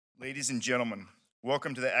Ladies and gentlemen,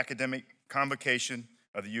 welcome to the academic convocation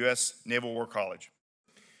of the U.S. Naval War College.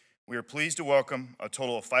 We are pleased to welcome a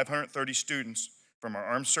total of 530 students from our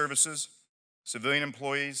armed services, civilian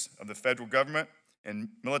employees of the federal government, and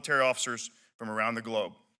military officers from around the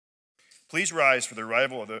globe. Please rise for the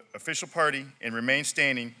arrival of the official party and remain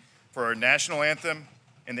standing for our national anthem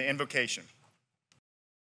and the invocation.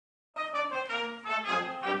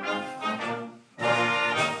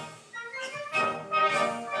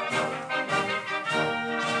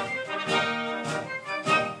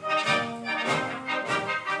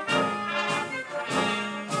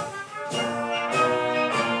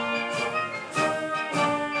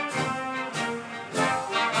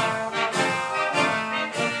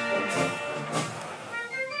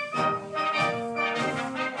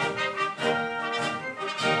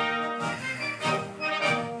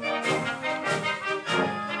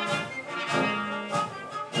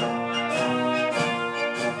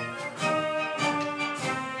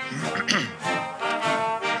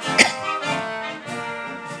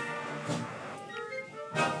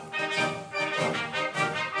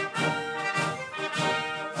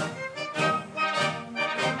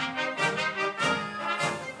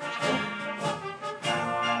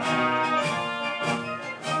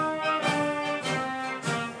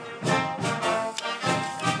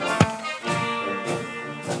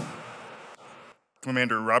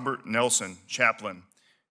 Commander Robert Nelson, Chaplain,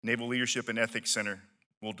 Naval Leadership and Ethics Center,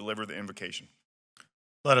 will deliver the invocation.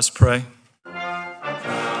 Let us pray.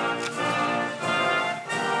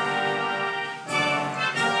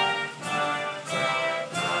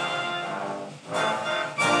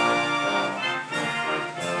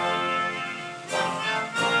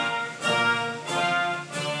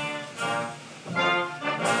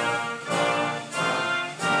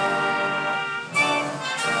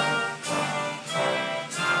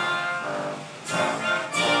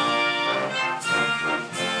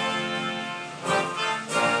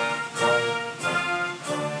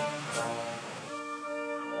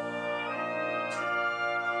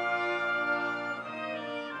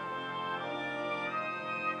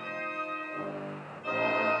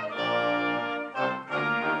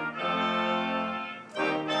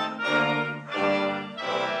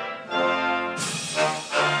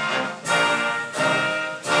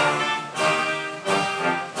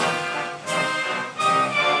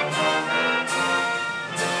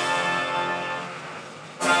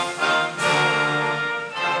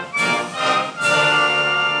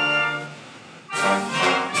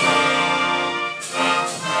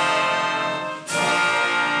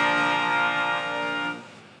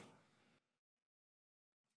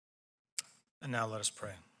 And now let us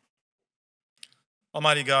pray.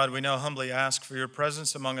 Almighty God, we now humbly ask for your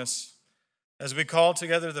presence among us as we call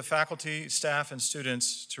together the faculty, staff, and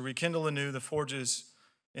students to rekindle anew the forges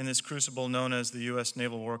in this crucible known as the U.S.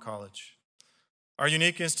 Naval War College. Our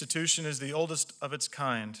unique institution is the oldest of its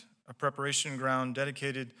kind, a preparation ground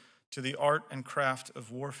dedicated to the art and craft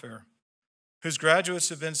of warfare, whose graduates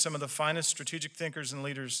have been some of the finest strategic thinkers and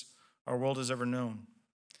leaders our world has ever known.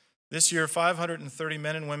 This year, 530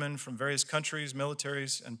 men and women from various countries,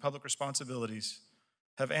 militaries, and public responsibilities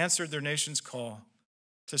have answered their nation's call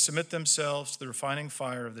to submit themselves to the refining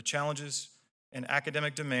fire of the challenges and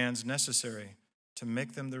academic demands necessary to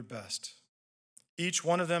make them their best. Each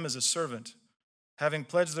one of them is a servant, having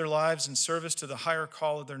pledged their lives in service to the higher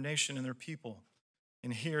call of their nation and their people,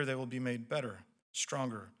 and here they will be made better,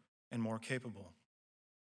 stronger, and more capable.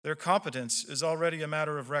 Their competence is already a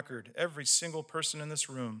matter of record. Every single person in this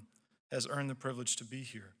room has earned the privilege to be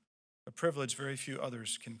here, a privilege very few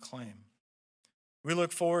others can claim. We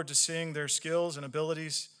look forward to seeing their skills and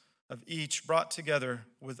abilities of each brought together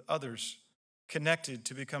with others, connected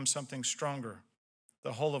to become something stronger,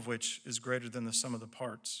 the whole of which is greater than the sum of the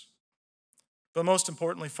parts. But most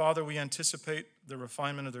importantly, Father, we anticipate the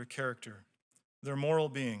refinement of their character, their moral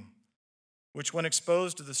being, which when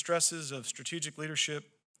exposed to the stresses of strategic leadership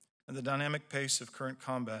and the dynamic pace of current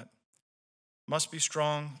combat, must be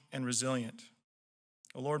strong and resilient.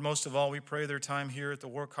 Oh Lord, most of all, we pray their time here at the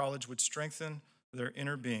War College would strengthen their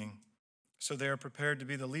inner being so they are prepared to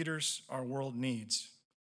be the leaders our world needs.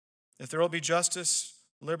 If there will be justice,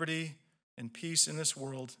 liberty, and peace in this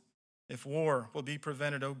world, if war will be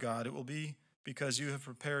prevented, oh God, it will be because you have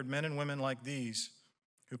prepared men and women like these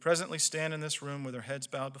who presently stand in this room with their heads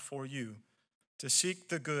bowed before you to seek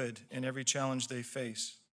the good in every challenge they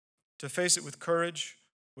face, to face it with courage,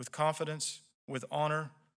 with confidence, with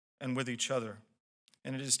honor, and with each other.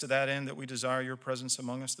 And it is to that end that we desire your presence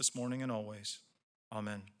among us this morning and always.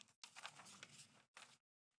 Amen.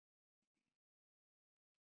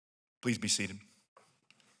 Please be seated.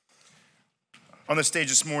 On the stage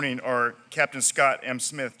this morning are Captain Scott M.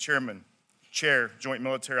 Smith, Chair, Joint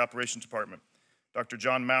Military Operations Department; Dr.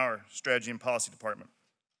 John Maurer, Strategy and Policy Department;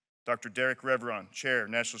 Dr. Derek Reveron, Chair,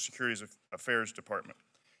 National Security Affairs Department;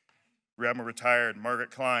 Rear Admiral Retired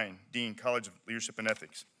Margaret Klein, Dean, College of Leadership and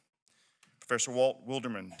Ethics; Professor Walt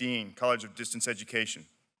Wilderman, Dean, College of Distance Education;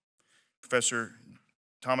 Professor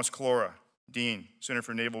Thomas Clora, Dean, Center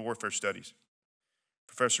for Naval Warfare Studies;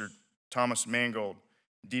 Professor Thomas Mangold,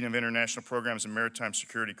 Dean of International Programs and Maritime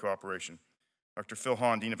Security Cooperation; Dr. Phil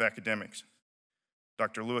Hahn, Dean of Academics;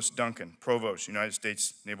 Dr. Lewis Duncan, Provost, United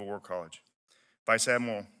States Naval War College; Vice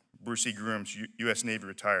Admiral Bruce E. Grooms, U.S. Navy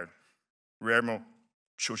retired; Rear Admiral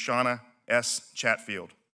Shoshana S.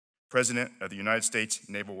 Chatfield, President of the United States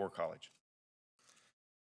Naval War College.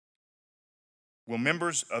 Will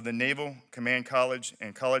members of the Naval Command College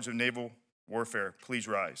and College of Naval Warfare please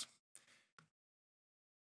rise?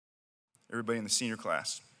 Everybody in the senior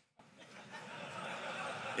class.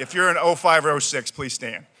 If you're an 05 or 06, please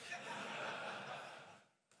stand.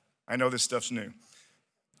 I know this stuff's new.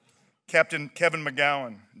 Captain Kevin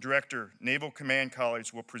McGowan, Director, Naval Command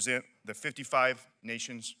College, will present the 55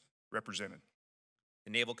 nations represented.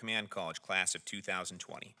 The Naval Command College Class of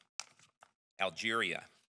 2020. Algeria,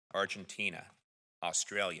 Argentina,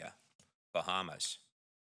 Australia, Bahamas,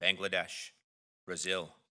 Bangladesh,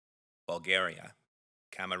 Brazil, Bulgaria,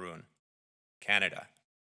 Cameroon, Canada,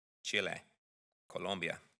 Chile,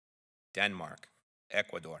 Colombia, Denmark,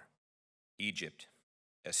 Ecuador, Egypt,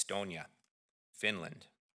 Estonia, Finland,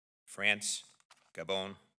 France,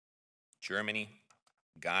 Gabon, Germany,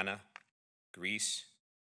 Ghana, Greece,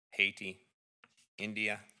 Haiti,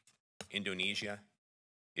 India, Indonesia,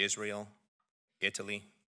 Israel, Italy,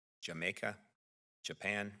 Jamaica,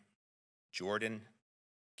 Japan, Jordan,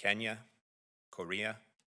 Kenya, Korea,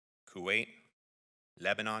 Kuwait,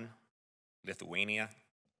 Lebanon, Lithuania,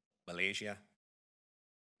 Malaysia,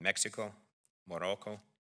 Mexico, Morocco,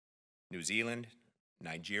 New Zealand,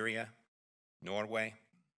 Nigeria, Norway,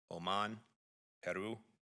 Oman, Peru,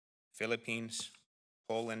 Philippines,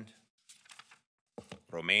 Poland,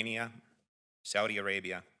 Romania, Saudi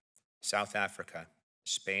Arabia, South Africa,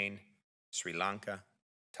 Spain, Sri Lanka,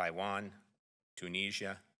 Taiwan,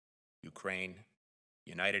 Tunisia, Ukraine,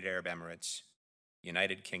 United Arab Emirates,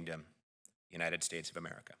 United Kingdom, United States of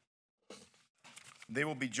America. They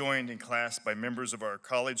will be joined in class by members of our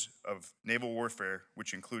College of Naval Warfare,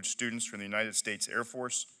 which includes students from the United States Air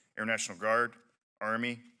Force, Air National Guard,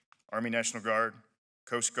 Army, Army National Guard,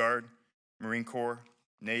 Coast Guard, Marine Corps,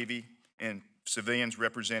 Navy, and civilians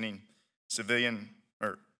representing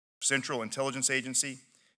Central Intelligence Agency,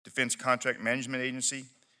 Defense Contract Management Agency,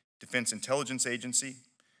 Defense Intelligence Agency,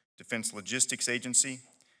 Defense Logistics Agency,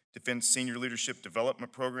 Defense Senior Leadership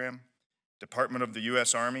Development Program, Department of the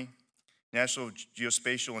U.S. Army, National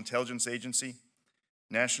Geospatial Intelligence Agency,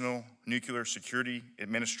 National Nuclear Security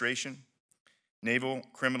Administration, Naval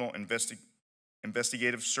Criminal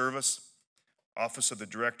Investigative Service, Office of the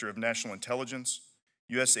Director of National Intelligence,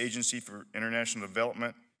 U.S. Agency for International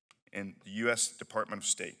Development, and the U.S. Department of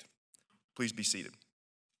State. Please be seated.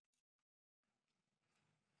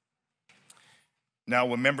 Now,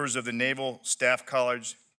 will members of the Naval Staff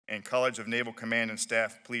College and College of Naval Command and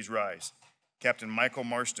Staff please rise? Captain Michael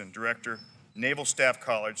Marston, Director, Naval Staff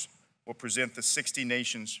College, will present the 60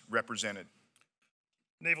 nations represented.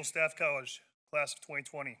 Naval Staff College, Class of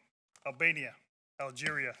 2020, Albania,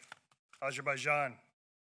 Algeria, Azerbaijan,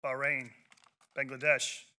 Bahrain,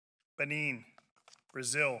 Bangladesh, Benin,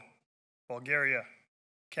 Brazil, Bulgaria,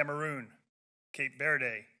 Cameroon, Cape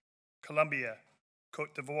Verde, Colombia,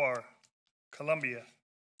 Cote d'Ivoire, Colombia,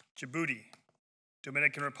 Djibouti,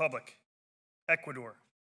 Dominican Republic, Ecuador,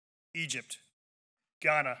 Egypt,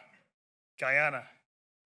 Ghana, Guyana,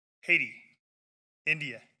 Haiti,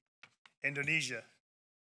 India, Indonesia,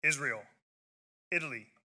 Israel, Italy,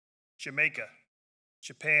 Jamaica,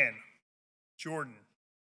 Japan, Jordan,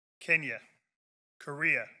 Kenya,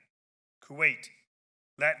 Korea, Kuwait,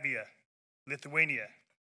 Latvia, Lithuania,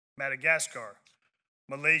 Madagascar,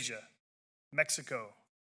 Malaysia, Mexico,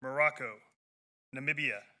 Morocco,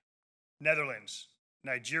 Namibia, Netherlands,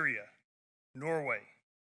 Nigeria, Norway,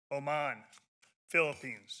 Oman,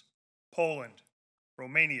 Philippines, Poland,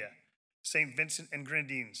 Romania, St. Vincent and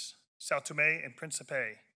Grenadines, Sao Tome and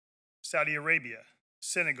Principe, Saudi Arabia,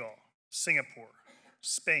 Senegal, Singapore,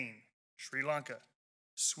 Spain, Sri Lanka,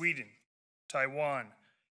 Sweden, Taiwan,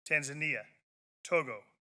 Tanzania, Togo,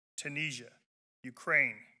 Tunisia,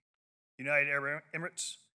 Ukraine, United Arab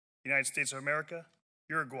Emirates, United States of America,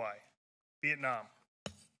 Uruguay, Vietnam.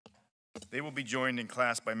 They will be joined in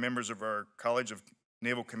class by members of our College of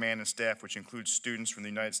Naval Command and Staff, which includes students from the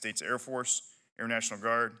United States Air Force, Air National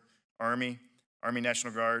Guard, Army, Army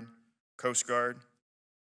National Guard, Coast Guard,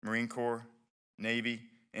 Marine Corps, Navy,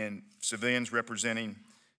 and civilians representing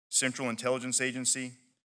Central Intelligence Agency,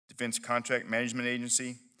 Defense Contract Management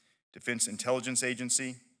Agency, Defense Intelligence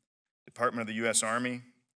Agency, Department of the U.S. Army,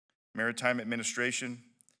 Maritime Administration,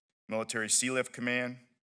 Military Sea Lift Command,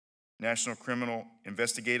 National Criminal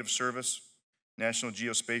Investigative Service, National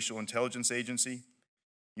Geospatial Intelligence Agency,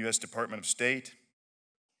 U.S. Department of State,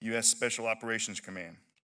 U.S. Special Operations Command.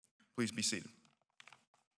 Please be seated.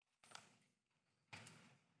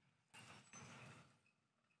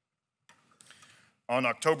 On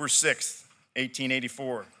October 6,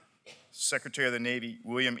 1884, Secretary of the Navy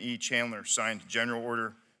William E. Chandler signed General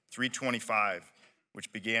Order 325,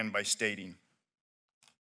 which began by stating,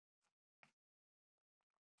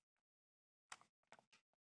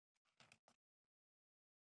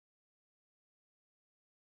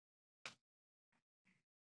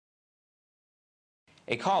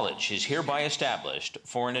 a college is hereby established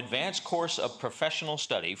for an advanced course of professional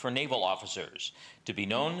study for naval officers, to be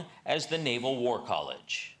known as the Naval War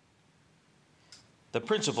College. The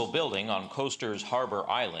principal building on Coaster's Harbor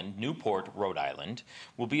Island, Newport, Rhode Island,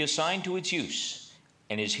 will be assigned to its use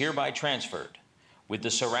and is hereby transferred, with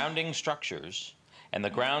the surrounding structures and the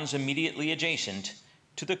grounds immediately adjacent,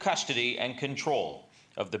 to the custody and control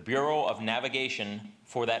of the Bureau of Navigation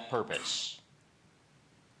for that purpose.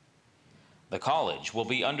 The college will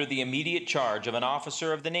be under the immediate charge of an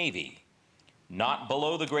officer of the Navy, not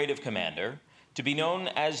below the grade of commander, to be known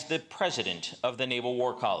as the President of the Naval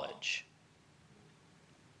War College.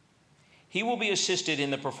 He will be assisted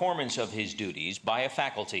in the performance of his duties by a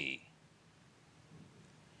faculty.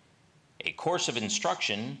 A course of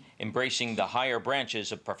instruction embracing the higher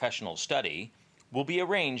branches of professional study will be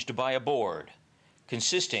arranged by a board,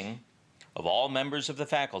 consisting of all members of the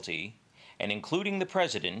faculty and including the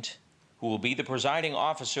President, who will be the presiding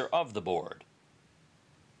officer of the board.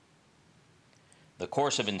 The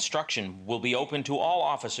course of instruction will be open to all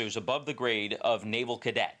officers above the grade of Naval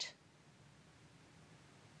Cadet.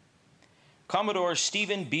 Commodore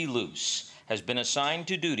Stephen B. Luce has been assigned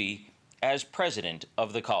to duty as president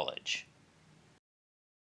of the college.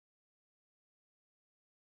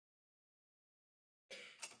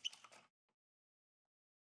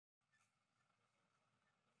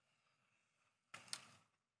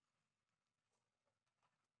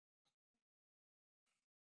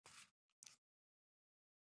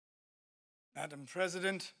 Madam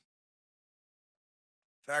President,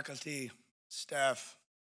 faculty, staff,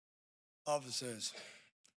 officers,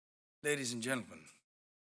 ladies and gentlemen,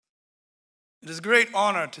 it is a great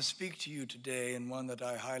honor to speak to you today, and one that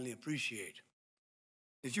I highly appreciate.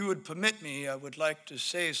 If you would permit me, I would like to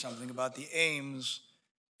say something about the aims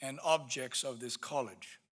and objects of this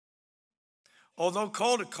college. Although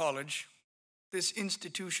called a college, this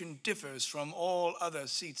institution differs from all other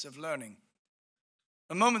seats of learning.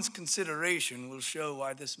 A moment's consideration will show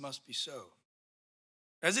why this must be so.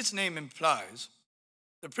 As its name implies,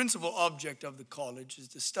 the principal object of the college is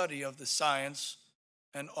the study of the science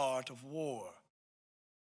and art of war.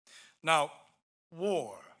 Now,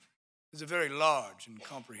 war is a very large and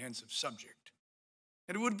comprehensive subject,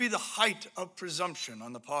 and it would be the height of presumption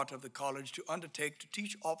on the part of the college to undertake to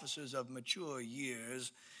teach officers of mature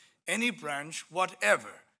years any branch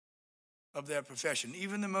whatever of their profession,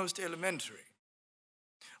 even the most elementary.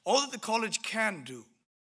 All that the college can do,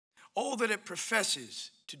 all that it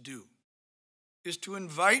professes to do, is to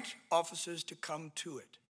invite officers to come to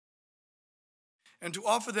it and to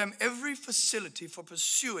offer them every facility for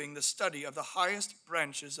pursuing the study of the highest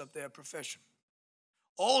branches of their profession.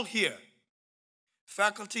 All here,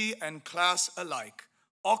 faculty and class alike,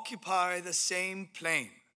 occupy the same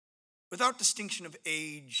plane without distinction of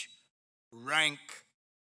age, rank,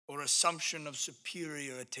 or assumption of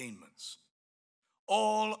superior attainments.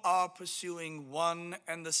 All are pursuing one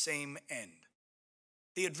and the same end,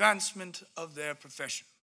 the advancement of their profession.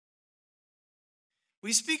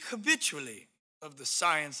 We speak habitually of the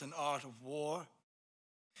science and art of war.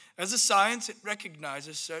 As a science, it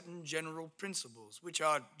recognizes certain general principles, which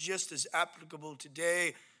are just as applicable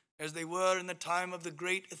today as they were in the time of the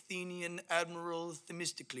great Athenian admiral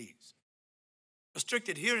Themistocles. A strict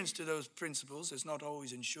adherence to those principles has not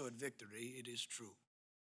always ensured victory, it is true.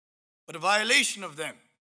 But a violation of them,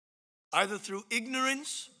 either through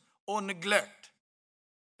ignorance or neglect,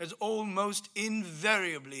 has almost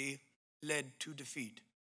invariably led to defeat.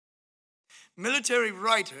 Military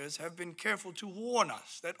writers have been careful to warn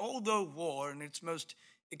us that although war in its most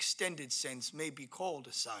extended sense may be called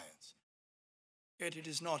a science, yet it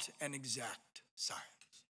is not an exact science.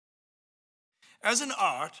 As an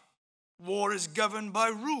art, war is governed by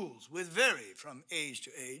rules which vary from age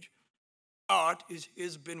to age. art, it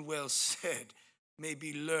has been well said, may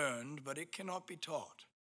be learned, but it cannot be taught.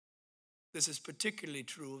 This is particularly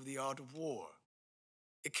true of the art of war.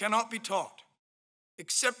 It cannot be taught,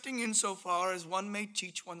 excepting insofar as one may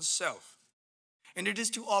teach oneself. And it is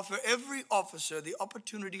to offer every officer the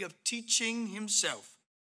opportunity of teaching himself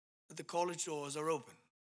that the college doors are open.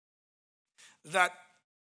 That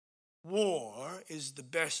war is the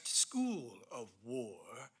best school of war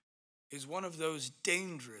is one of those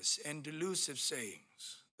dangerous and delusive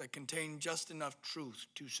sayings that contain just enough truth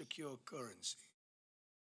to secure currency.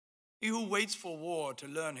 He who waits for war to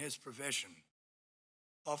learn his profession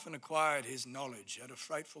often acquired his knowledge at a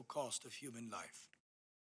frightful cost of human life.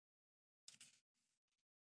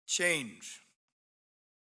 Change,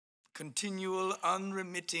 continual,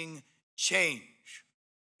 unremitting change,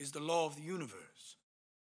 is the law of the universe.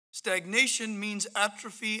 Stagnation means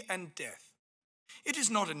atrophy and death. It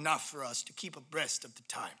is not enough for us to keep abreast of the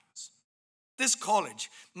times. This college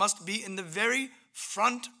must be in the very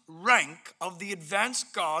front rank of the advance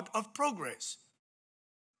guard of progress.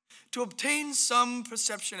 To obtain some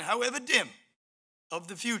perception, however dim, of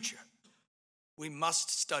the future, we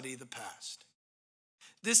must study the past.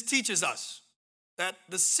 This teaches us that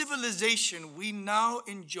the civilization we now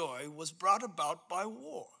enjoy was brought about by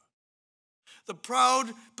war. The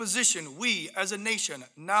proud position we as a nation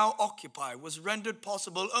now occupy was rendered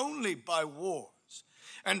possible only by wars,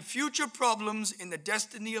 and future problems in the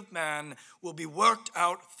destiny of man will be worked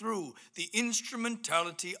out through the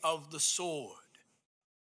instrumentality of the sword.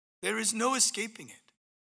 There is no escaping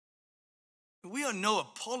it. We are no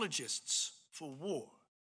apologists for war.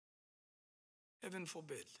 Heaven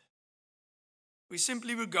forbid. We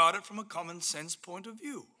simply regard it from a common sense point of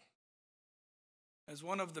view. As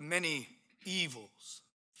one of the many evils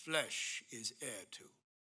flesh is heir to.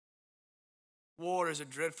 War is a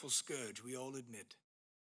dreadful scourge, we all admit.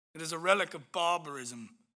 It is a relic of barbarism.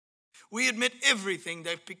 We admit everything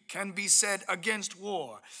that can be said against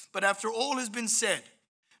war. But after all has been said,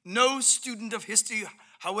 no student of history,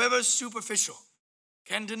 however superficial,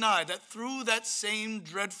 can deny that through that same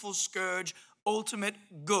dreadful scourge, ultimate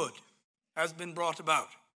good has been brought about.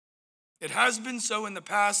 It has been so in the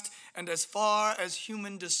past, and as far as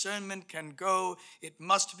human discernment can go, it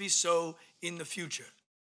must be so in the future.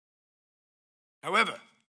 However,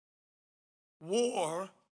 war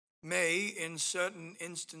may, in certain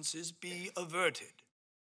instances, be averted.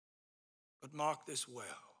 But mark this well.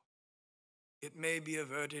 It may be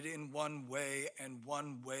averted in one way and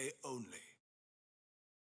one way only.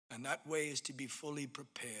 And that way is to be fully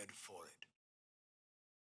prepared for it.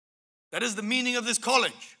 That is the meaning of this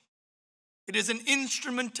college. It is an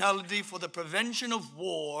instrumentality for the prevention of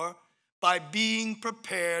war by being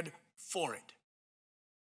prepared for it.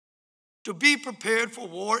 To be prepared for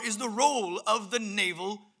war is the role of the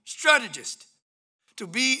naval strategist. To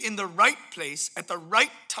be in the right place at the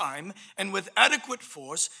right time and with adequate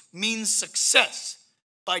force means success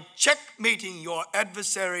by checkmating your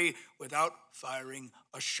adversary without firing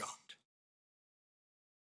a shot.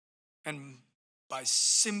 And by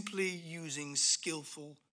simply using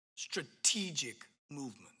skillful, strategic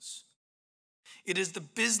movements. It is the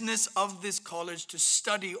business of this college to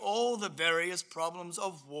study all the various problems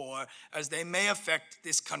of war as they may affect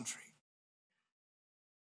this country.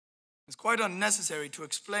 It's quite unnecessary to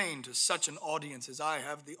explain to such an audience as I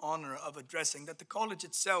have the honor of addressing that the college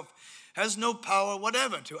itself has no power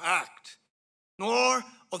whatever to act, nor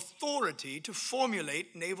authority to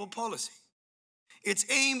formulate naval policy. Its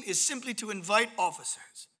aim is simply to invite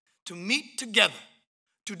officers to meet together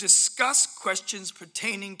to discuss questions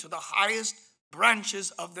pertaining to the highest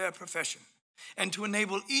branches of their profession and to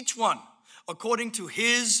enable each one, according to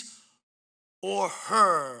his or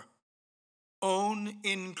her own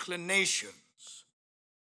inclinations,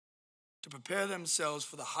 to prepare themselves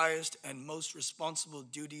for the highest and most responsible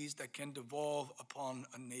duties that can devolve upon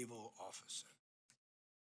a naval officer.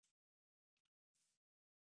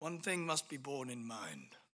 One thing must be borne in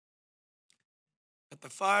mind. At the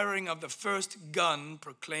firing of the first gun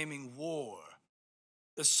proclaiming war,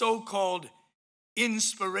 the so-called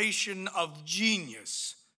inspiration of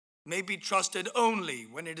genius may be trusted only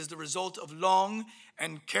when it is the result of long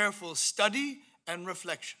and careful study and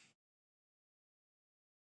reflection.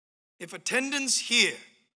 If attendance here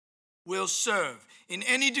will serve in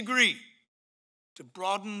any degree to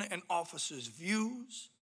broaden an officer's views,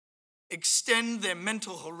 extend their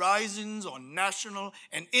mental horizons on national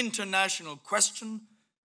and international questions,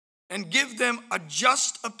 and give them a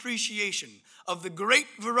just appreciation of the great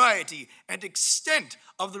variety and extent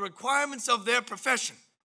of the requirements of their profession,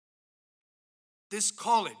 this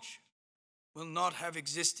college will not have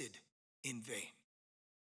existed in vain.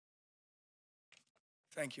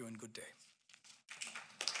 Thank you and good day.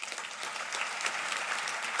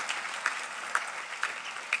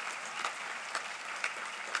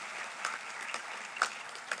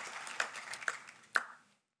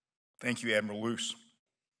 Thank you, Admiral Luce.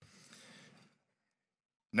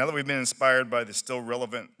 Now that we've been inspired by the still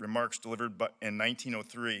relevant remarks delivered in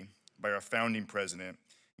 1903 by our founding president,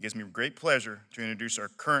 it gives me great pleasure to introduce our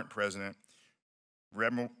current president,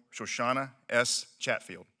 Admiral Shoshana S.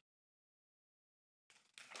 Chatfield.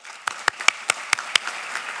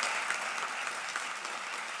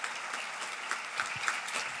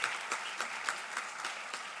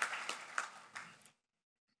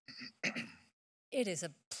 It is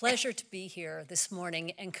a pleasure to be here this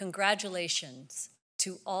morning, and congratulations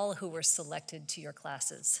to all who were selected to your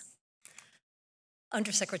classes.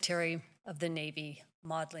 Undersecretary of the Navy,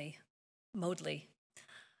 Modley,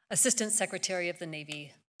 Assistant Secretary of the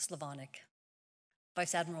Navy, Slavonic,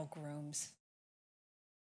 Vice Admiral Grooms,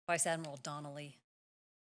 Vice Admiral Donnelly,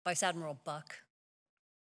 Vice Admiral Buck,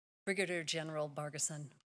 Brigadier General Bargeson,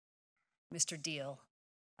 Mr. Deal.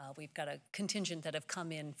 We've got a contingent that have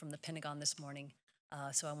come in from the Pentagon this morning,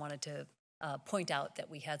 so I wanted to point out that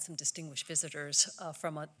we had some distinguished visitors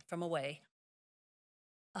from away.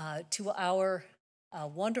 To our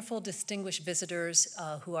wonderful distinguished visitors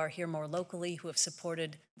who are here more locally, who have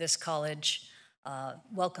supported this college,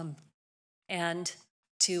 welcome. And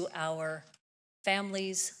to our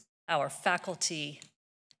families, our faculty,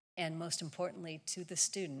 and most importantly, to the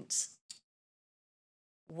students,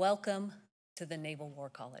 welcome to the Naval War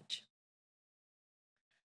College.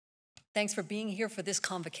 Thanks for being here for this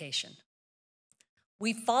convocation.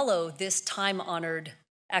 We follow this time-honored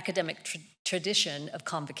academic tradition of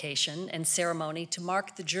convocation and ceremony to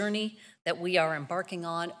mark the journey that we are embarking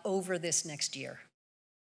on over this next year.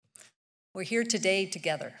 We're here today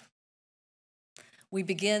together. We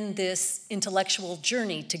begin this intellectual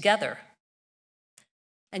journey together,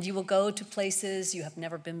 and you will go to places you have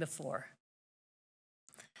never been before.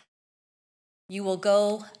 You will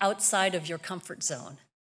go outside of your comfort zone,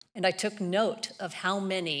 and I took note of how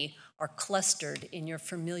many are clustered in your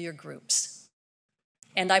familiar groups.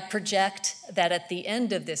 And I project that at the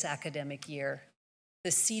end of this academic year,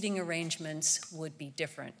 the seating arrangements would be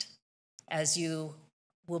different, as you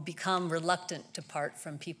will become reluctant to part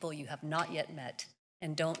from people you have not yet met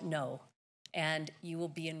and don't know, and you will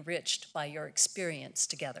be enriched by your experience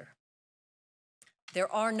together. There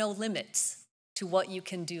are no limits to what you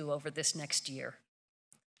can do over this next year.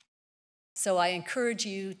 So I encourage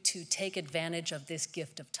you to take advantage of this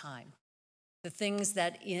gift of time, the things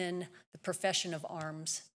that in the profession of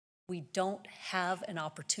arms we don't have an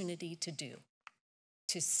opportunity to do,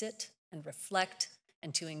 to sit and reflect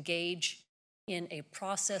and to engage in a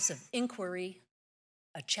process of inquiry,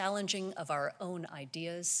 a challenging of our own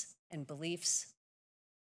ideas and beliefs,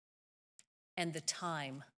 and the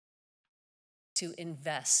time to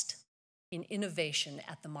invest in innovation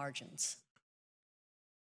at the margins.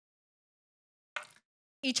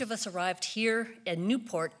 Each of us arrived here in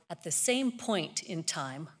Newport at the same point in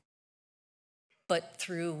time, but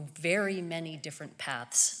through very many different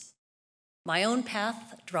paths. My own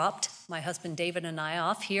path dropped my husband David and I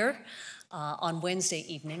off here on Wednesday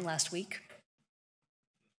evening last week,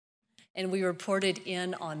 and we reported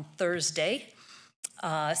in on Thursday.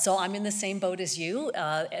 So I'm in the same boat as you,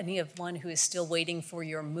 anyone who is still waiting for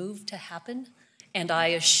your move to happen. And I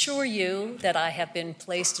assure you that I have been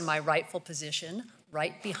placed in my rightful position,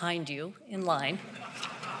 right behind you in line,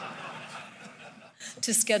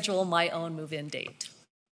 to schedule my own move-in date.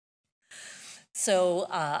 So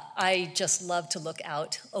I just love to look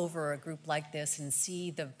out over a group like this and see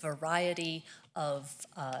the variety of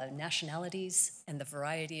nationalities and the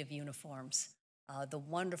variety of uniforms. The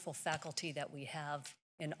wonderful faculty that we have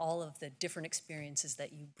and all of the different experiences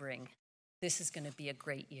that you bring. This is going to be a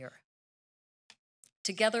great year.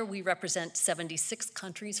 Together, we represent 76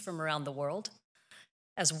 countries from around the world,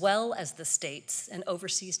 as well as the states and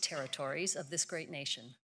overseas territories of this great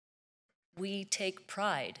nation. We take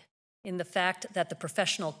pride in the fact that the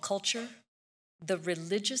professional culture, the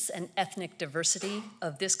religious and ethnic diversity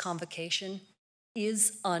of this convocation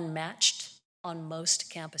is unmatched on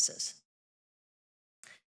most campuses.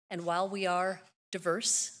 And while we are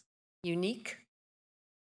diverse, unique,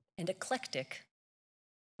 and eclectic,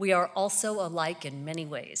 we are also alike in many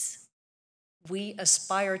ways. We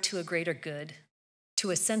aspire to a greater good, to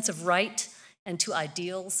a sense of right, and to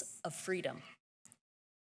ideals of freedom.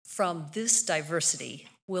 From this diversity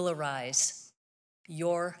will arise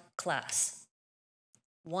your class,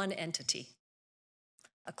 one entity,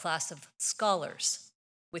 a class of scholars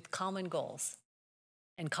with common goals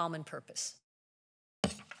and common purpose.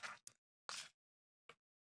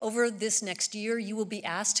 Over this next year, you will be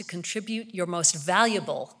asked to contribute your most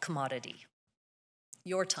valuable commodity,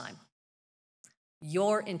 your time,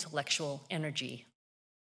 your intellectual energy,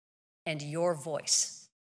 and your voice.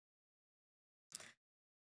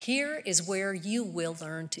 Here is where you will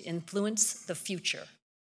learn to influence the future,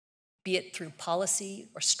 be it through policy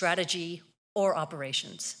or strategy or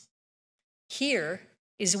operations. Here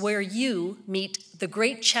is where you meet the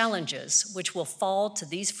great challenges which will fall to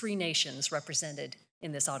these free nations represented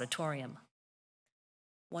in this auditorium.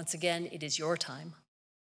 Once again, it is your time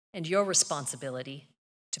and your responsibility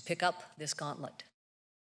to pick up this gauntlet.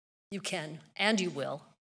 You can, and you will,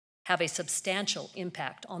 have a substantial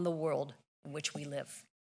impact on the world in which we live.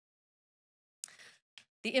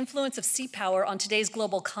 The influence of sea power on today's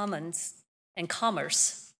global commons and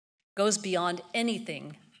commerce goes beyond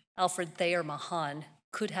anything Alfred Thayer Mahan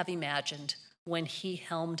could have imagined when he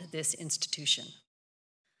helmed this institution.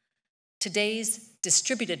 Today's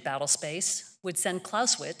distributed battle space would send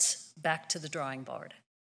Clausewitz back to the drawing board.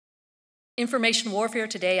 Information warfare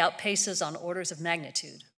today outpaces on orders of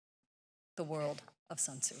magnitude the world of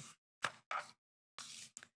Sun Tzu.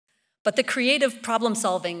 But the creative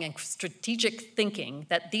problem-solving and strategic thinking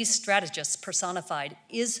that these strategists personified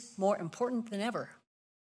is more important than ever.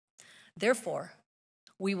 Therefore,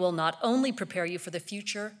 we will not only prepare you for the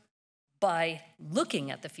future by looking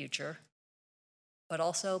at the future, but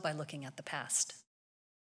also by looking at the past.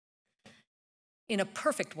 In a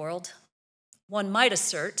perfect world, one might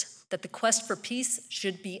assert that the quest for peace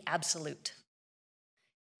should be absolute.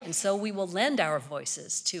 And so we will lend our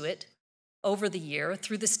voices to it over the year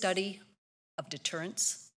through the study of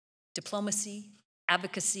deterrence, diplomacy,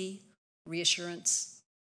 advocacy, reassurance,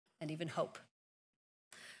 and even hope.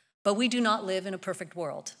 But we do not live in a perfect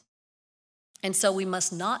world. And so we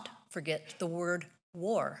must not forget the word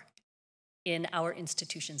war in our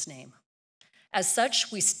institution's name. As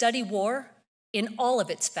such, we study war in all of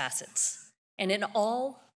its facets and in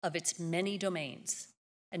all of its many domains,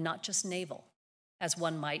 and not just naval, as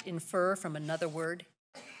one might infer from another word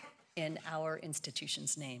in our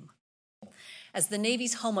institution's name. As the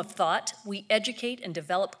Navy's home of thought, we educate and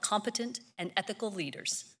develop competent and ethical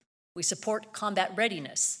leaders. We support combat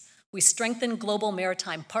readiness. We strengthen global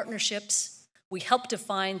maritime partnerships. We help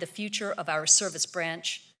define the future of our service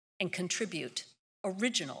branch and contribute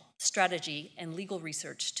original strategy and legal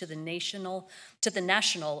research to the national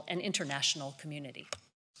and international community.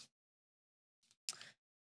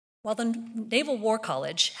 While the Naval War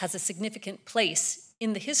College has a significant place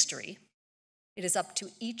in the history, it is up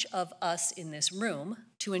to each of us in this room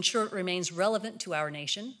to ensure it remains relevant to our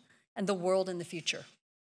nation and the world in the future.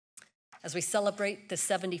 As we celebrate the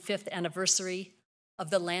 75th anniversary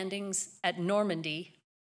of the landings at Normandy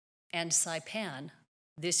and Saipan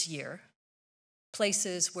this year,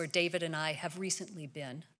 places where David and I have recently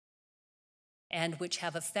been, and which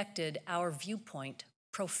have affected our viewpoint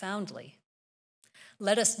profoundly.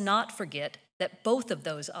 Let us not forget that both of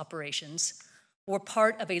those operations were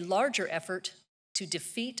part of a larger effort to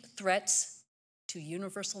defeat threats to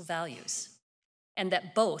universal values, and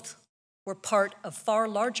that both were part of far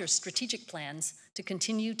larger strategic plans to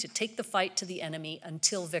continue to take the fight to the enemy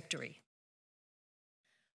until victory.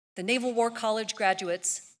 The Naval War College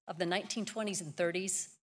graduates of the 1920s and 30s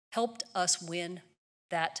helped us win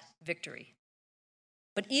that victory.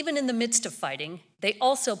 But even in the midst of fighting, they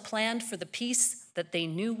also planned for the peace that they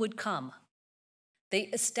knew would come. They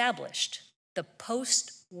established the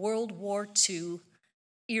post-World War II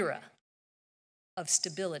era of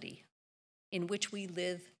stability in which we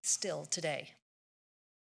live still today.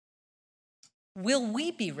 Will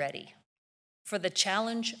we be ready for the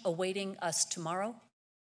challenge awaiting us tomorrow?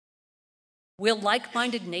 Will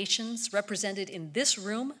like-minded nations represented in this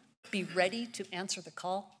room be ready to answer the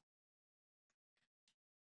call?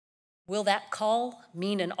 Will that call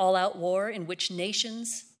mean an all-out war in which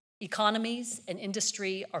nations, economies, and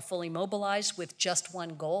industry are fully mobilized with just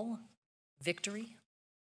one goal, victory?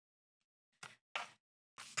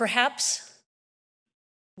 Perhaps,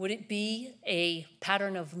 would it be a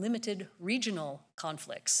pattern of limited regional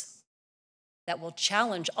conflicts that will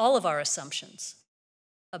challenge all of our assumptions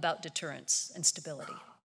about deterrence and stability?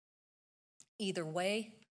 Either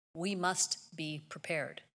way, we must be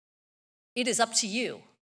prepared. It is up to you,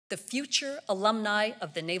 the future alumni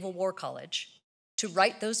of the Naval War College, to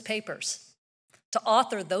write those papers, to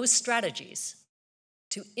author those strategies,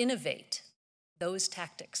 to innovate those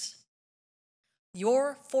tactics.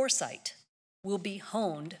 Your foresight will be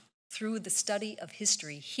honed through the study of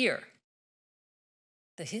history here,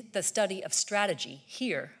 the study of strategy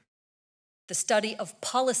here, the study of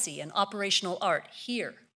policy and operational art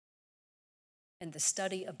here, and the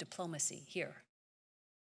study of diplomacy here.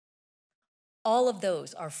 All of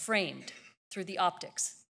those are framed through the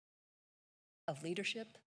optics of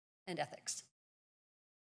leadership and ethics.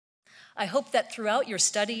 I hope that throughout your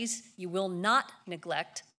studies, you will not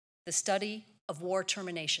neglect the study of war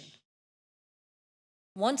termination.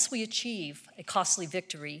 Once we achieve a costly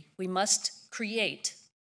victory, we must create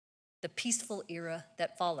the peaceful era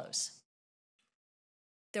that follows.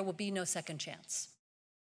 There will be no second chance.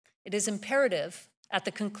 It is imperative at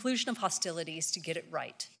the conclusion of hostilities to get it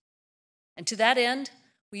right. And to that end,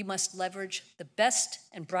 we must leverage the best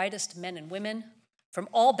and brightest men and women from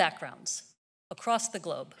all backgrounds across the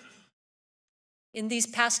globe. In these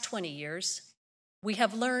past 20 years, we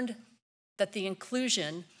have learned that the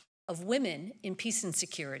inclusion of women in peace and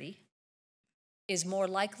security is more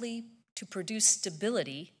likely to produce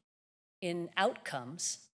stability in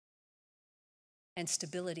outcomes and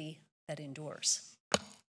stability that endures.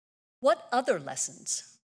 What other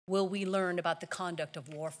lessons will we learn about the conduct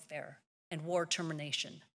of warfare and war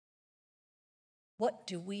termination? What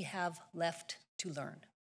do we have left to learn?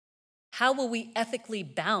 How will we ethically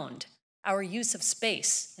bound our use of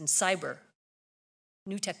space and cyber,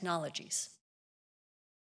 new technologies?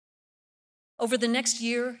 Over the next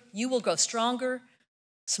year, you will grow stronger,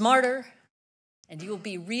 smarter, and you will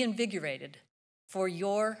be reinvigorated for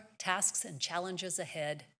your tasks and challenges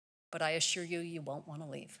ahead, but I assure you, you won't want to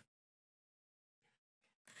leave.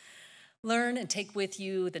 Learn and take with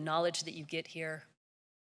you the knowledge that you get here.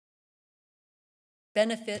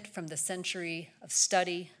 Benefit from the century of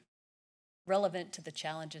study relevant to the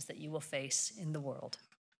challenges that you will face in the world.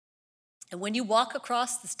 And when you walk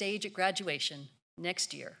across the stage at graduation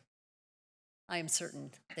next year, I am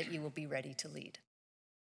certain that you will be ready to lead.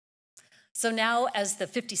 So now, as the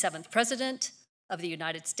 57th President of the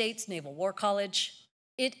United States Naval War College,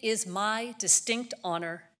 it is my distinct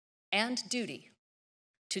honor and duty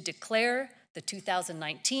to declare the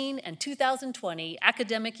 2019 and 2020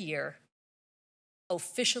 academic year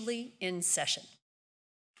officially in session.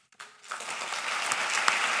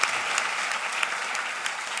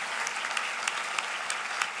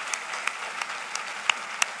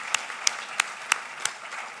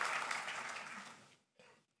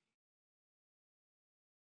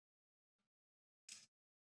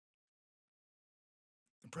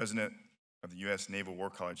 The President of the U.S. Naval War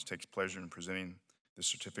College takes pleasure in presenting the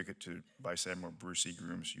certificate to Vice Admiral Bruce E.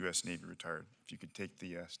 Grooms, U.S. Navy retired. If you could take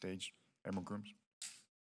the stage, Admiral Grooms.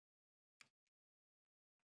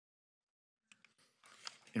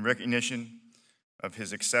 In recognition of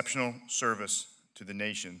his exceptional service to the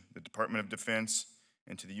nation, the Department of Defense,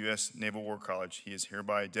 and to the U.S. Naval War College, he is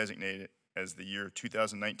hereby designated as the year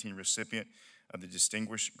 2019 recipient of the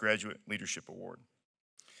Distinguished Graduate Leadership Award.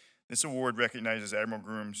 This award recognizes Admiral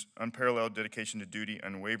Grooms' unparalleled dedication to duty,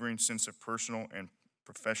 unwavering sense of personal and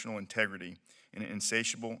professional integrity, and an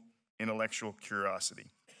insatiable intellectual curiosity.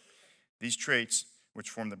 These traits, which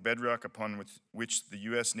form the bedrock upon which the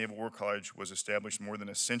U.S. Naval War College was established more than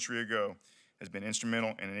a century ago, has been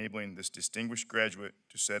instrumental in enabling this distinguished graduate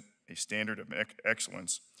to set a standard of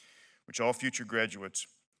excellence which all future graduates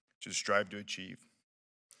should strive to achieve.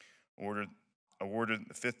 Awarded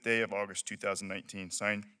the 5th day of August 2019,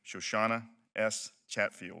 signed Shoshana S.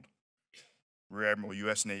 Chatfield, Rear Admiral,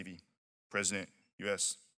 U.S. Navy, President,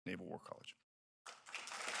 U.S. Naval War College.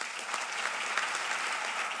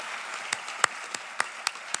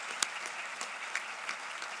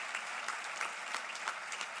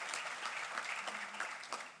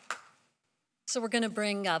 So we're going to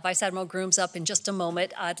bring Vice Admiral Grooms up in just a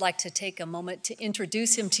moment. I'd like to take a moment to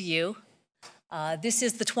introduce him to you. This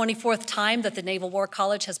is the 24th time that the Naval War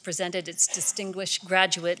College has presented its Distinguished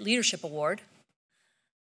Graduate Leadership Award.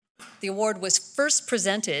 The award was first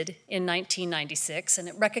presented in 1996, and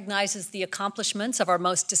it recognizes the accomplishments of our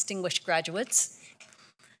most distinguished graduates.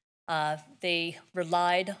 They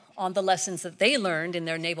relied on the lessons that they learned in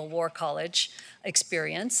their Naval War College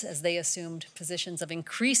experience as they assumed positions of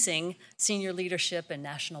increasing senior leadership and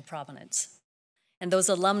national prominence. And those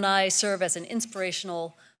alumni serve as an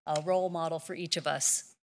inspirational role model for each of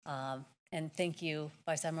us. And thank you,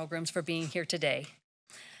 Vice Admiral Grooms, for being here today.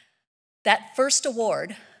 That first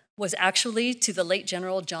award was actually to the late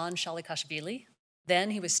General John Shalikashvili.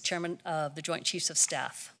 Then he was chairman of the Joint Chiefs of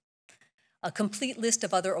Staff. A complete list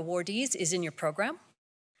of other awardees is in your program.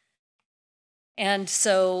 And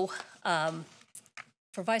so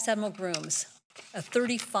for Vice Admiral Grooms, a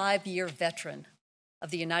 35-year veteran of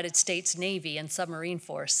the United States Navy and Submarine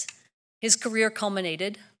Force, his career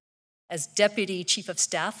culminated as Deputy Chief of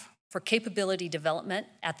Staff for Capability Development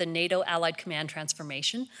at the NATO Allied Command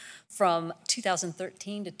Transformation from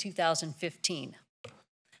 2013 to 2015.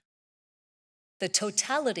 The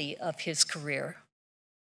totality of his career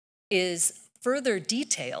is further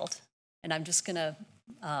detailed, and I'm just going to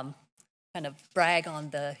kind of brag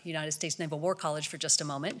on the United States Naval War College for just a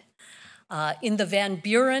moment. In the Van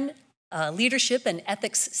Buren Leadership and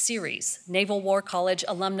Ethics Series, Naval War College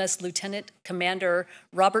alumnus Lieutenant Commander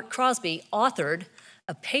Robert Crosby authored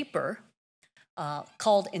a paper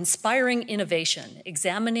called Inspiring Innovation,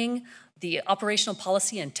 examining the operational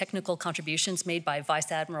policy and technical contributions made by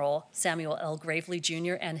Vice Admiral Samuel L. Gravely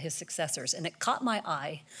Jr. and his successors. And it caught my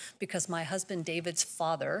eye because my husband David's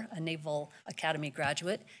father, a Naval Academy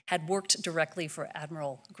graduate, had worked directly for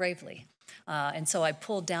Admiral Gravely. And so I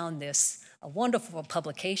pulled down this wonderful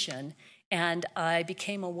publication, and I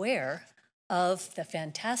became aware of the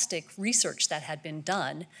fantastic research that had been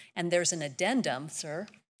done. And there's an addendum, sir,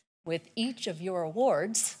 with each of your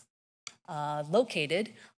awards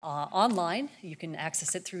located online. You can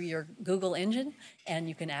access it through your Google engine, and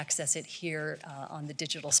you can access it here on the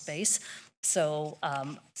digital space. So,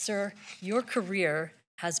 sir, your career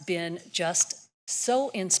has been just so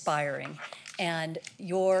inspiring, and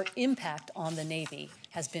your impact on the Navy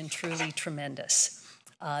has been truly tremendous.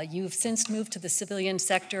 You've since moved to the civilian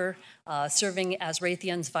sector, serving as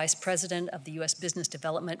Raytheon's Vice President of the U.S. Business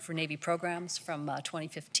Development for Navy Programs from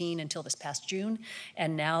 2015 until this past June.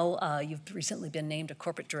 And now you've recently been named a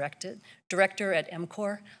Corporate Director at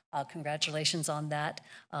MCOR. Congratulations on that.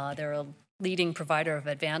 They're a leading provider of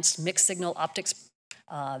advanced mixed-signal optics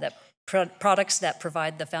products that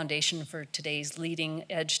provide the foundation for today's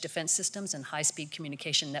leading-edge defense systems and high-speed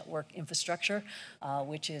communication network infrastructure,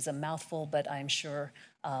 which is a mouthful, but I'm sure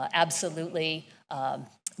absolutely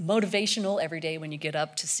motivational every day when you get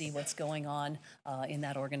up to see what's going on in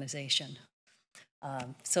that organization.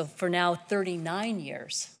 So for now 39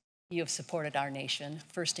 years, you have supported our nation,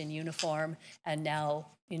 first in uniform, and now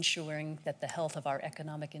ensuring that the health of our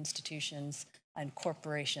economic institutions and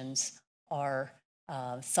corporations are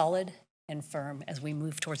solid and firm as we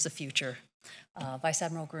move towards the future. Vice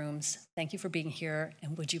Admiral Grooms, thank you for being here,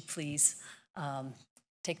 and would you please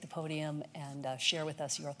take the podium and share with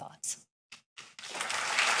us your thoughts.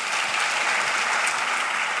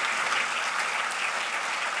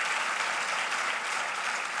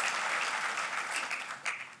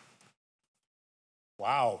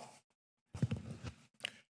 Wow.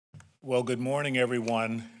 Well, good morning,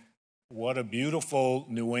 everyone. What a beautiful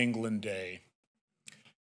New England day.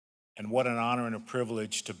 And what an honor and a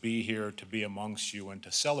privilege to be here, to be amongst you, and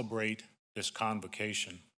to celebrate this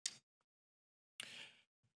convocation.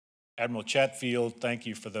 Admiral Chatfield, thank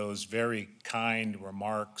you for those very kind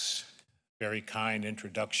remarks, very kind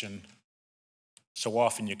introduction. So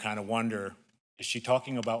often you kind of wonder, is she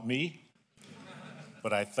talking about me?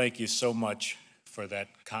 But I thank you so much for that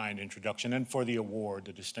kind introduction and for the award,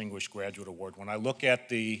 the Distinguished Graduate Award. When I look at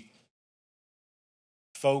the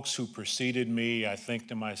folks who preceded me, I think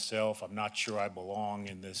to myself, I'm not sure I belong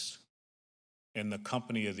in the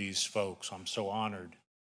company of these folks. I'm so honored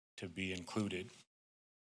to be included.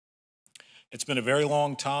 It's been a very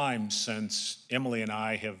long time since Emily and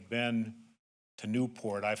I have been to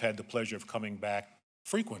Newport. I've had the pleasure of coming back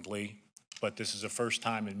frequently, but this is the first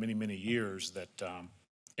time in many, many years that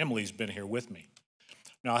Emily's been here with me.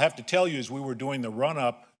 Now, I have to tell you, as we were doing the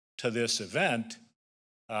run-up to this event,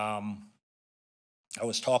 I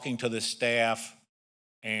was talking to the staff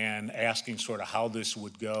and asking sort of how this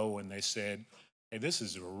would go, and they said, hey, this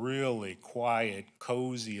is a really quiet,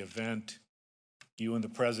 cozy event. You and the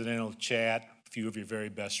president will chat, a few of your very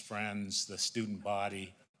best friends, the student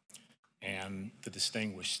body, and the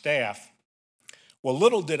distinguished staff. Well,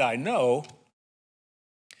 little did I know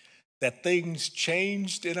that things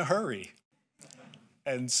changed in a hurry.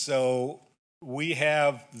 And so we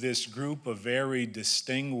have this group of very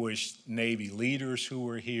distinguished Navy leaders who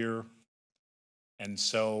are here. And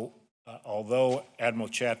so, although Admiral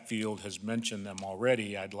Chatfield has mentioned them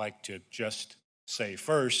already, I'd like to just say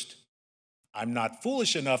first, I'm not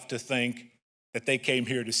foolish enough to think that they came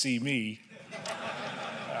here to see me.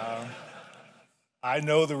 I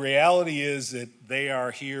know the reality is that they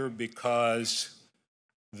are here because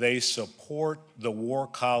they support the War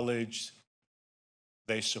College.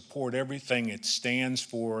 They support everything it stands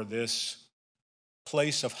for. This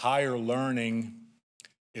place of higher learning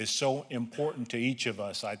is so important to each of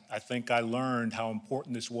us. I think I learned how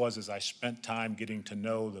important this was as I spent time getting to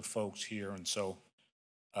know the folks here. And so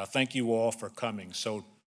thank you all for coming. So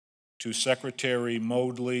to Secretary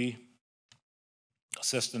Modley,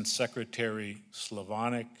 Assistant Secretary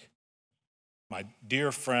Slavonic, my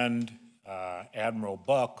dear friend Admiral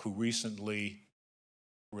Buck, who recently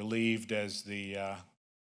relieved as the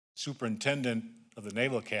superintendent of the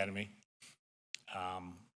Naval Academy.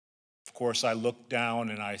 Of course, I look down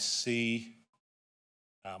and I see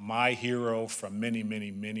My hero from many,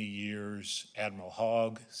 many, many years, Admiral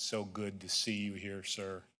Hogg. So good to see you here,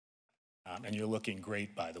 sir. And you're looking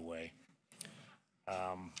great, by the way.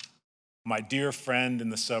 My dear friend in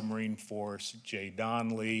the submarine force, Jay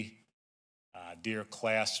Donnelly, dear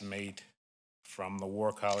classmate from the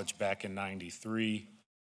War College back in '93,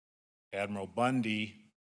 Admiral Bundy,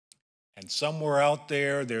 and somewhere out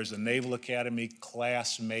there, there's a Naval Academy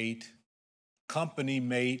classmate, company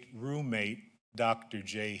mate, roommate, Dr.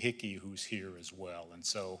 Jay Hickey, who's here as well. And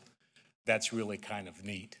so that's really kind of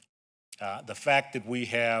neat. The fact that we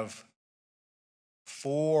have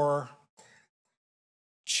 4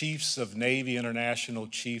 Chiefs of Navy, International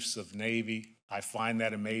Chiefs of Navy, I find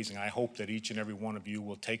that amazing. I hope that each and every one of you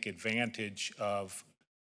will take advantage of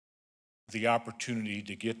the opportunity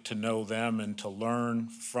to get to know them and to learn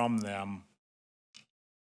from them.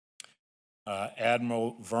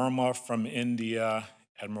 Admiral Verma from India,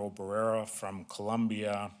 Admiral Barrera from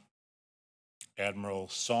Colombia, Admiral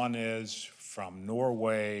Sonnes from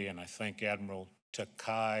Norway, and I think Admiral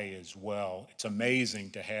Takai as well. It's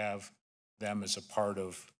amazing to have them as a part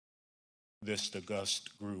of this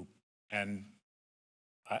august group. And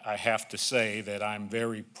I have to say that I'm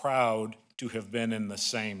very proud to have been in the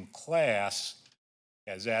same class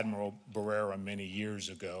as Admiral Barrera many years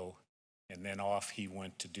ago. And then off he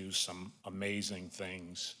went to do some amazing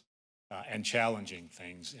things and challenging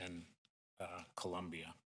things in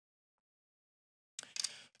Colombia.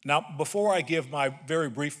 Now, before I give my very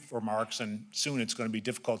brief remarks, and soon it's going to be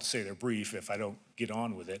difficult to say they're brief if I don't get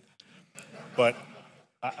on with it, but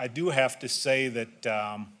I do have to say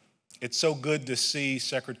that it's so good to see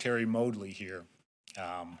Secretary Moodley here.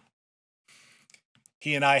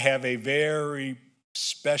 He and I have a very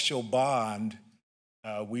special bond.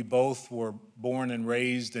 We both were born and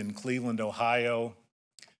raised in Cleveland, Ohio,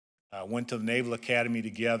 went to the Naval Academy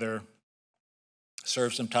together,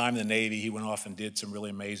 served some time in the Navy. He went off and did some really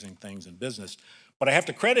amazing things in business. But I have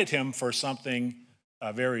to credit him for something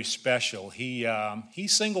very special. He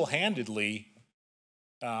single-handedly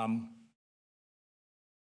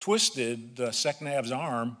twisted the SecNav's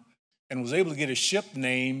arm and was able to get a ship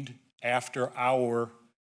named after our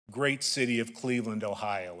great city of Cleveland,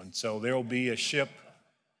 Ohio. And so there will be a ship,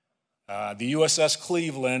 the USS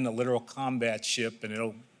Cleveland, a littoral combat ship, and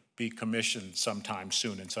it'll be commissioned sometime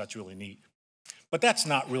soon, and so that's really neat. But that's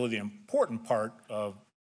not really the important part of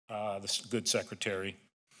the good secretary.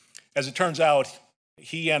 As it turns out,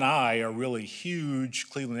 he and I are really huge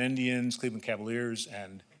Cleveland Indians, Cleveland Cavaliers,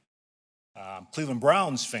 and Cleveland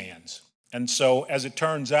Browns fans. And so as it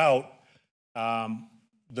turns out,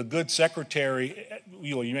 the good secretary,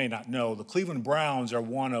 you may not know, the Cleveland Browns are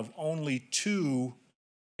one of only 2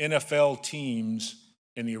 NFL teams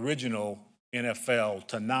in the original NFL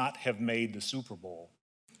to not have made the Super Bowl.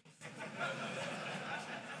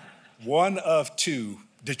 One of 2.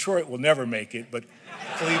 Detroit will never make it, but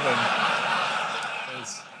Cleveland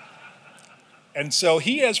is. And so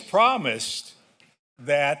he has promised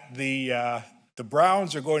that the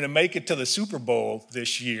Browns are going to make it to the Super Bowl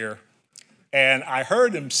this year. And I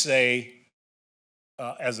heard him say,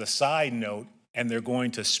 as a side note, and they're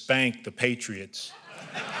going to spank the Patriots.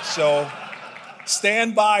 So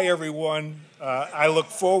stand by, everyone. I look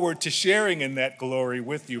forward to sharing in that glory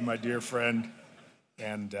with you, my dear friend.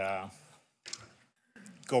 And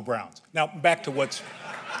go Browns. Now, back to what's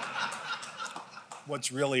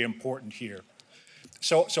really important here.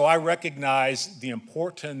 So I recognize the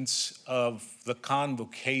importance of the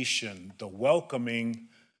convocation, the welcoming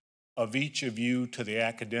of each of you to the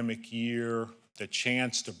academic year, the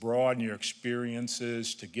chance to broaden your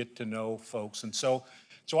experiences, to get to know folks. And so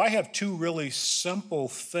I have 2 really simple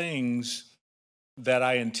things that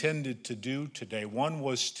I intended to do today. One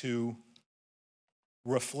was to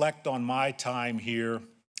reflect on my time here,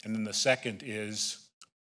 and then the second is,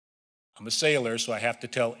 I'm a sailor, so I have to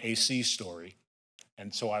tell a sea story,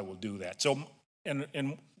 and so I will do that. So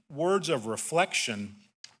in words of reflection,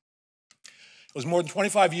 it was more than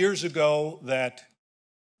 25 years ago that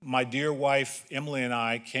my dear wife, Emily, and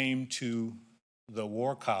I came to the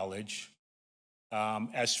War College.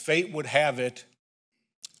 As fate would have it,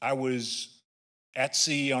 I was at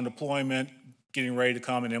sea on deployment, getting ready to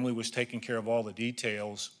come, and Emily was taking care of all the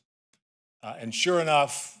details. And sure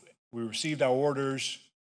enough, we received our orders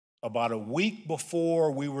about a week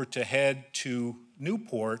before we were to head to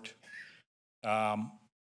Newport.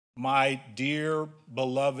 My dear,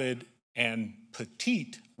 beloved, and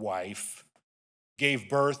petite wife gave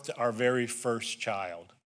birth to our very first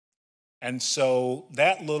child. And so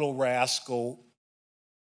that little rascal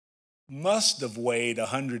must have weighed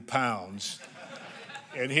 100 pounds.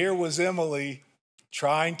 And here was Emily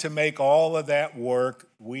trying to make all of that work.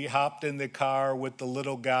 We hopped in the car with the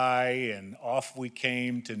little guy and off we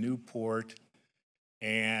came to Newport,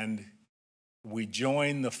 and we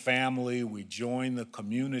joined the family, we joined the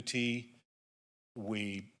community.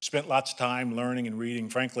 We spent lots of time learning and reading.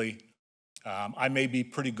 Frankly, I may be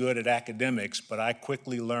pretty good at academics, but I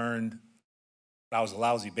quickly learned I was a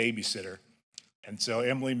lousy babysitter. And so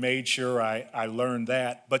Emily made sure I learned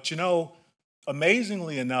that. But you know,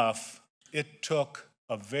 amazingly enough, it took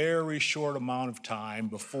a very short amount of time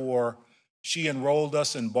before she enrolled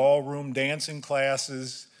us in ballroom dancing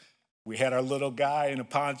classes. We had our little guy in a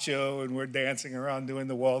poncho and we're dancing around doing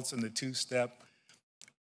the waltz and the two-step.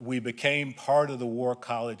 We became part of the War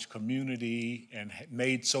College community and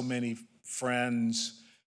made so many friends,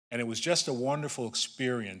 and it was just a wonderful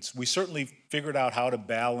experience. We certainly figured out how to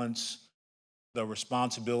balance the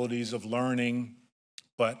responsibilities of learning,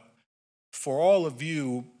 but for all of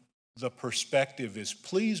you, the perspective is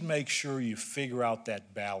please make sure you figure out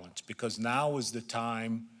that balance, because now is the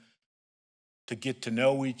time to get to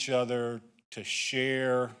know each other, to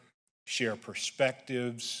share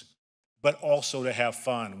perspectives, but also to have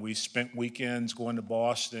fun. We spent weekends going to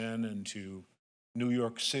Boston and to New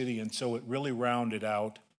York City, and so it really rounded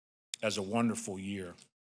out as a wonderful year.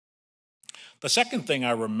 The second thing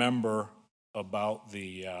I remember about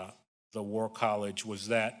the War College was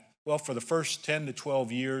that, well, for the first 10 to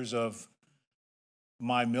 12 years of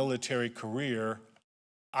my military career,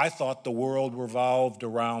 I thought the world revolved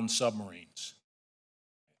around submarines.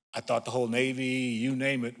 I thought the whole Navy, you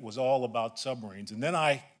name it, was all about submarines. And then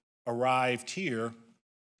I arrived here,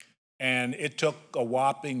 and it took a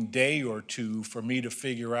whopping day or two for me to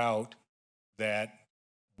figure out that,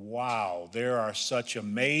 wow, there are such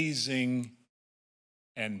amazing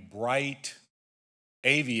and bright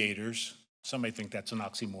aviators. Some may think that's an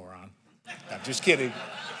oxymoron. I'm just kidding.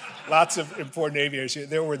 Lots of important aviators here.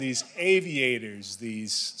 There were these aviators,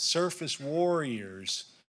 these surface warriors,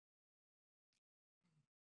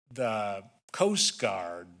 the Coast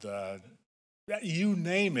Guard, you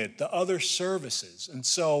name it, the other services. And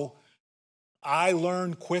so I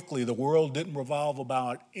learned quickly the world didn't revolve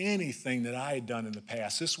about anything that I had done in the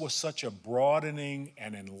past. This was such a broadening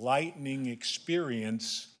and enlightening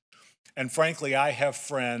experience. And frankly, I have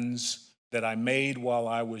friends that I made while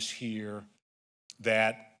I was here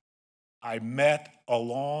that I met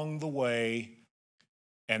along the way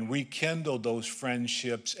and rekindled those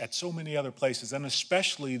friendships at so many other places, and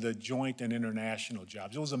especially the joint and international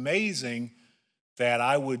jobs. It was amazing that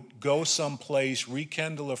I would go someplace,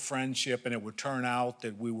 rekindle a friendship, and it would turn out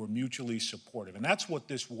that we were mutually supportive. And that's what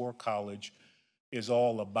this War College is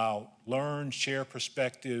all about. Learn, share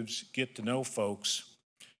perspectives, get to know folks,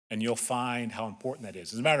 and you'll find how important that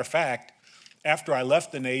is. As a matter of fact, after I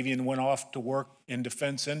left the Navy and went off to work in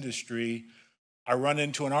defense industry, I run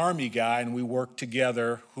into an Army guy and we worked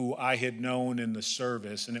together who I had known in the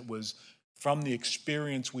service, and it was from the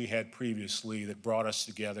experience we had previously that brought us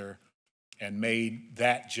together and made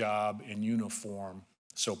that job in uniform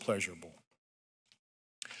so pleasurable.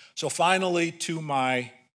 So finally, to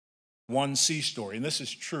my 1C story, and this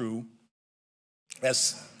is true.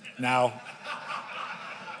 As now,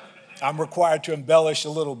 I'm required to embellish a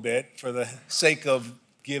little bit for the sake of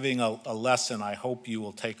giving a lesson I hope you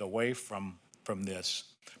will take away from this.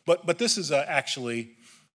 But this is actually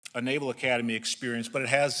a Naval Academy experience, but it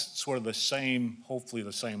has sort of the same, hopefully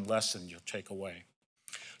the same lesson you'll take away.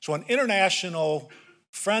 So an international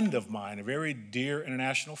friend of mine, a very dear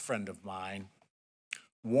international friend of mine,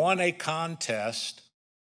 won a contest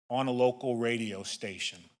on a local radio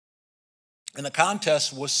station. And the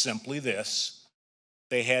contest was simply this.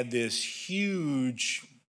 They had this huge,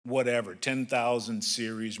 10,000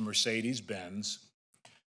 series Mercedes-Benz.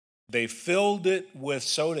 They filled it with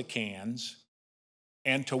soda cans,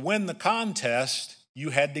 and to win the contest, you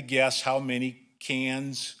had to guess how many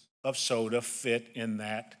cans of soda fit in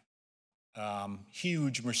that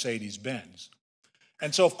huge Mercedes-Benz.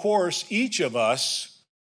 And so, of course, each of us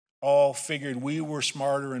all figured we were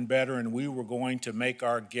smarter and better, and we were going to make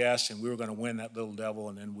our guess, and we were going to win that little devil,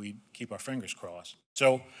 and then we'd keep our fingers crossed.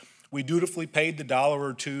 So we dutifully paid the $1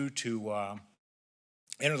 or $2 to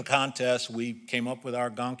enter the contest. We came up with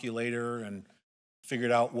our gonculator and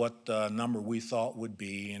figured out what number we thought would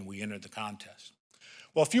be, and we entered the contest.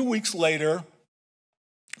 Well, a few weeks later,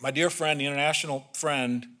 my dear friend, the international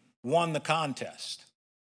friend, won the contest.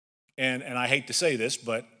 And I hate to say this,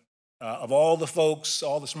 but of all the folks,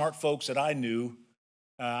 all the smart folks that I knew,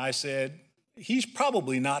 I said, he's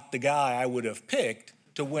probably not the guy I would have picked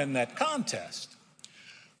to win that contest.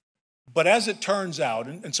 But as it turns out,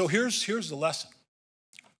 and so here's the lesson.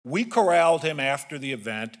 We corralled him after the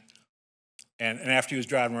event, and after he was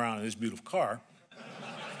driving around in his beautiful car,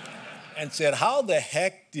 and said, "How the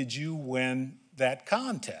heck did you win that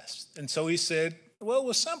contest?" And so he said, "Well, it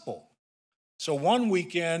was simple. So one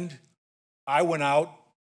weekend, I went out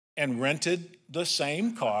and rented the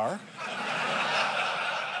same car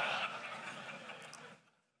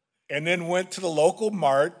and then went to the local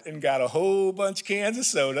mart and got a whole bunch of cans of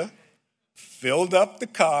soda, filled up the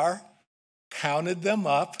car, counted them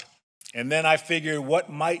up, and then I figured what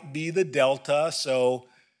might be the delta. So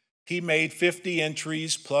he made 50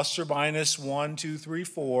 entries plus or minus 1, 2, 3,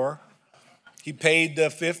 4. He paid the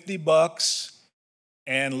 $50,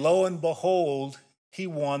 and lo and behold, he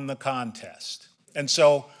won the contest. And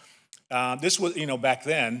so this was, back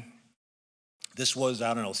then, this was,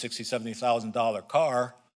 I don't know, $60,000, $70,000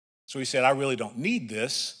 car. So he said, I really don't need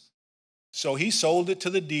this. So he sold it to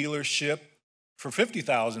the dealership for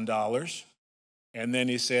 $50,000. And then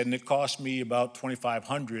he said, and it cost me about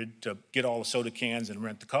 $2,500 to get all the soda cans and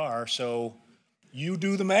rent the car. So you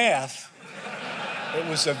do the math. It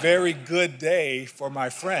was a very good day for my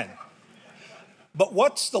friend. But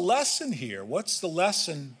what's the lesson here? What's the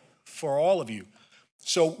lesson for all of you?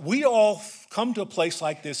 So we all come to a place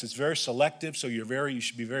like this. It's very selective, so you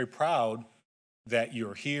should be very proud that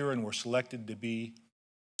you're here and we're selected to be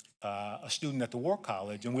a student at the War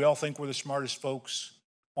College. And we all think we're the smartest folks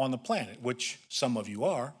on the planet, which some of you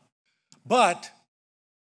are. But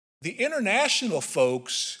the international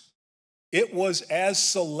folks, it was as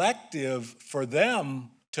selective for them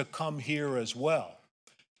to come here as well.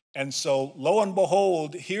 And so, lo and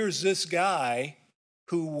behold, here's this guy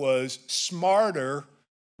who was smarter,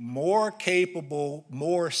 more capable,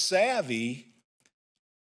 more savvy,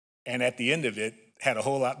 and at the end of it, had a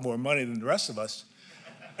whole lot more money than the rest of us.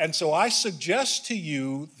 And so I suggest to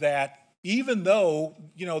you that even though,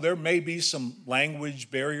 there may be some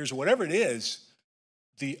language barriers or whatever it is,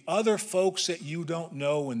 the other folks that you don't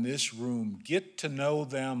know in this room, get to know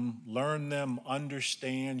them, learn them,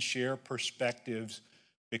 understand, share perspectives,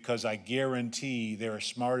 because I guarantee they're as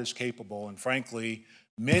smart as capable. And frankly,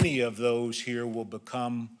 many of those here will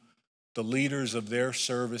become the leaders of their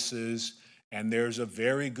services. And there's a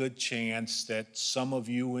very good chance that some of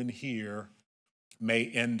you in here may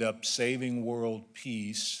end up saving world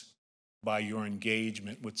peace by your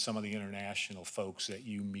engagement with some of the international folks that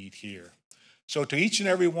you meet here. So to each and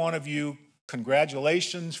every one of you,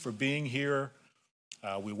 congratulations for being here.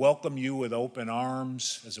 We welcome you with open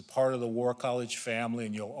arms as a part of the War College family,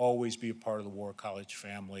 and you'll always be a part of the War College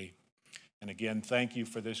family. And again, thank you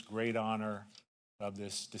for this great honor of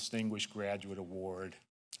this Distinguished Graduate Award,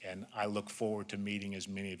 and I look forward to meeting as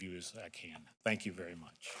many of you as I can. Thank you very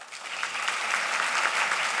much.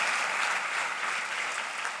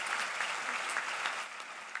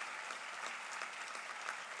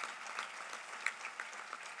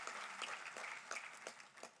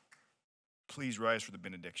 Please rise for the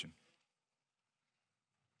benediction.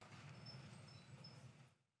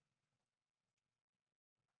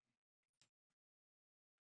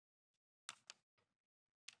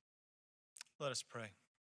 Let us pray.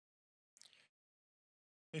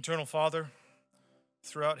 Eternal Father,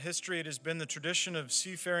 throughout history it has been the tradition of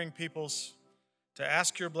seafaring peoples to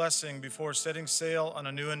ask your blessing before setting sail on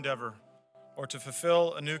a new endeavor, or to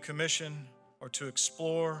fulfill a new commission, or to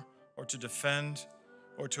explore, or to defend,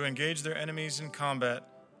 or to engage their enemies in combat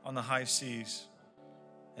on the high seas.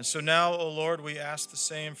 And so now, O Lord, we ask the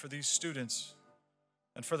same for these students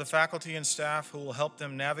and for the faculty and staff who will help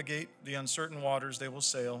them navigate the uncertain waters they will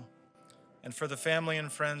sail, and for the family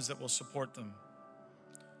and friends that will support them.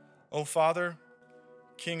 O Father,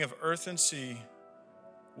 King of earth and sea,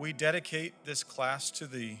 we dedicate this class to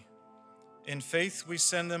Thee. In faith we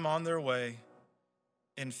send them on their way.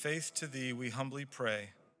 In faith to Thee we humbly pray.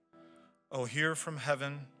 O hear from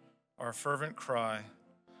heaven our fervent cry,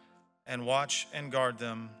 and watch and guard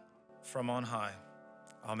them from on high.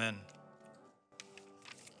 Amen.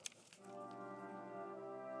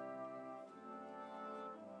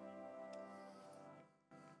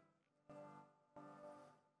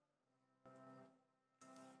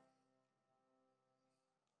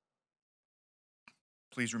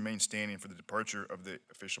 Please remain standing for the departure of the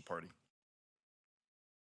official party.